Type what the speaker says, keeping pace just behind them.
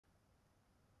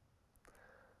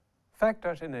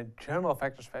Vectors in a general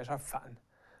vector space are fun,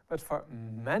 but for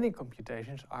many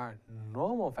computations our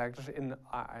normal vectors in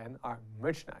Rn are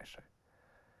much nicer.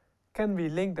 Can we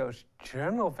link those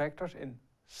general vectors in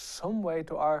some way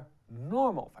to our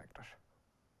normal vectors?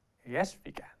 Yes,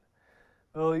 we can.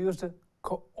 We'll use the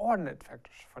coordinate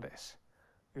vectors for this.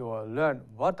 We will learn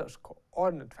what those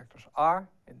coordinate vectors are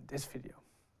in this video.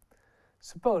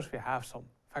 Suppose we have some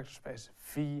vector space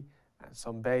V and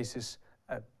some basis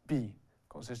B,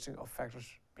 consisting of vectors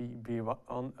B,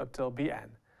 B1 up till Bn.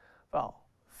 Well,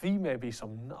 V may be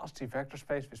some nasty vector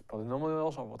space with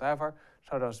polynomials or whatever,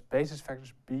 so those basis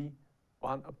vectors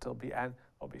B1 up till Bn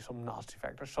will be some nasty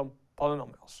vectors, some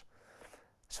polynomials.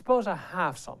 Suppose I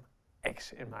have some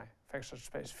x in my vector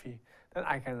space V, then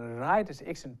I can write this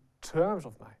x in terms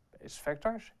of my base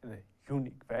vectors in a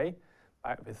unique way,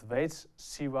 with weights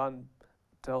C1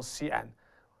 till Cn.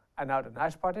 And now the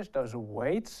nice part is those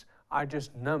weights are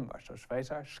just numbers. Those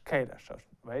weights are scalars. Those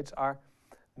weights are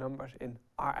numbers in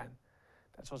Rn.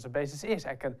 That's what the basis is.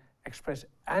 I can express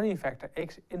any vector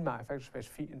x in my vector space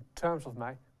V in terms of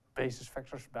my basis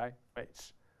vectors by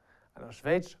weights. And those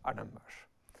weights are numbers.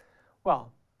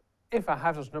 Well, if I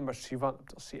have those numbers C1 up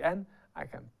till Cn, I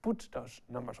can put those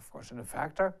numbers, of course, in a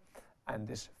vector. And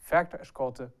this vector is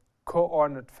called the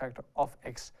coordinate vector of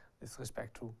x with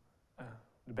respect to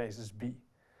the basis B.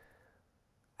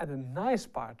 And the nice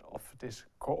part of this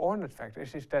coordinate vector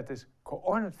is that this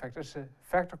coordinate vector is a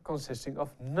vector consisting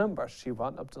of numbers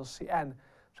C1 up till Cn.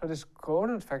 So this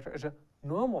coordinate vector is a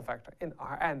normal vector in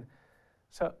Rn,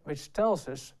 which tells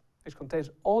us it contains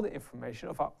all the information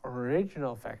of our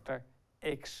original vector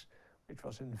x, which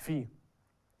was in V.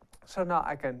 So now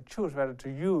I can choose whether to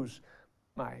use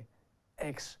my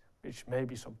x, which may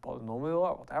be some polynomial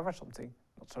or whatever, something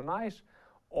not so nice,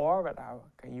 or whether I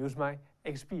can use my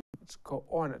xb, its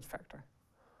coordinate vector.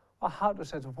 Well, how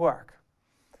does that work?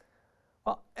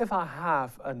 Well, if I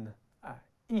have an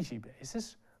easy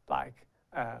basis, like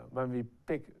when we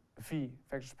pick V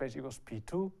vector space equals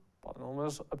P2,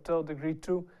 polynomials up till degree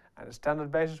 2, and a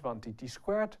standard basis 1t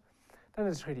squared, then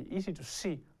it's really easy to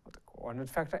see what the coordinate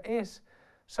vector is.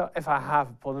 So if I have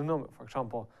a polynomial, for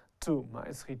example, 2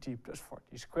 minus 3t plus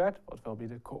 4t squared, what will be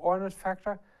the coordinate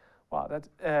vector? Well,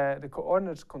 the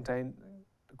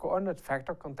coordinate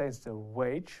vector contains the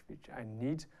weight which I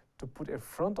need to put in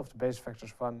front of the base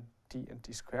vectors 1t and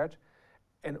t squared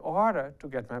in order to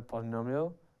get my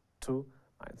polynomial 2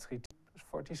 minus 3t plus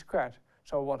 4t squared.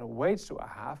 So what weights do I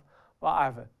have? Well, I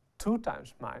have a 2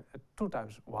 times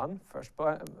 1, first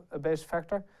base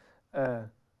vector,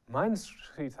 minus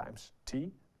 3 times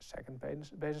t, second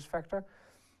basis vector,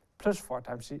 plus 4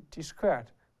 times t squared,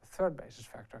 the third basis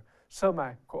vector. So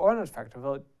my coordinate vector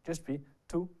will just be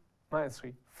 2 minus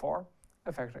 3, 4,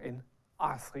 a vector in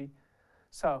R3.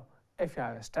 So if you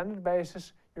have a standard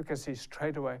basis, you can see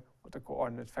straight away what the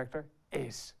coordinate vector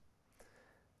is.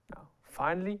 Now,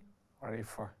 finally, already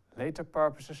for later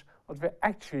purposes, what we're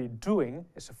actually doing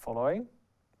is the following.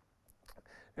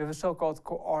 We have a so-called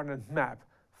coordinate map,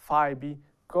 phi b,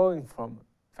 going from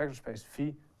vector space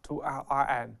V to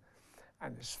Rn.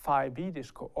 And this phi b,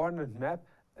 this coordinate map,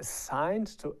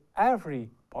 assigns to every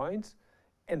point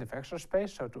in the vector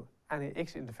space, so to any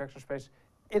x in the vector space,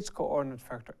 its coordinate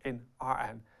vector in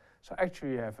Rn. So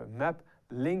actually you have a map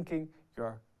linking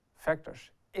your vectors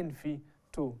in V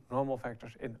to normal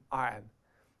vectors in Rn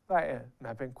by a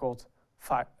mapping called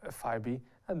phi b,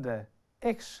 and the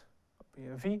x will be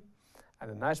in V,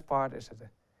 and the nice part is that the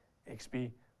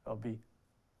xb will be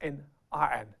in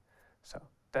Rn. So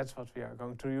that's what we are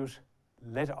going to use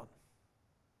later on.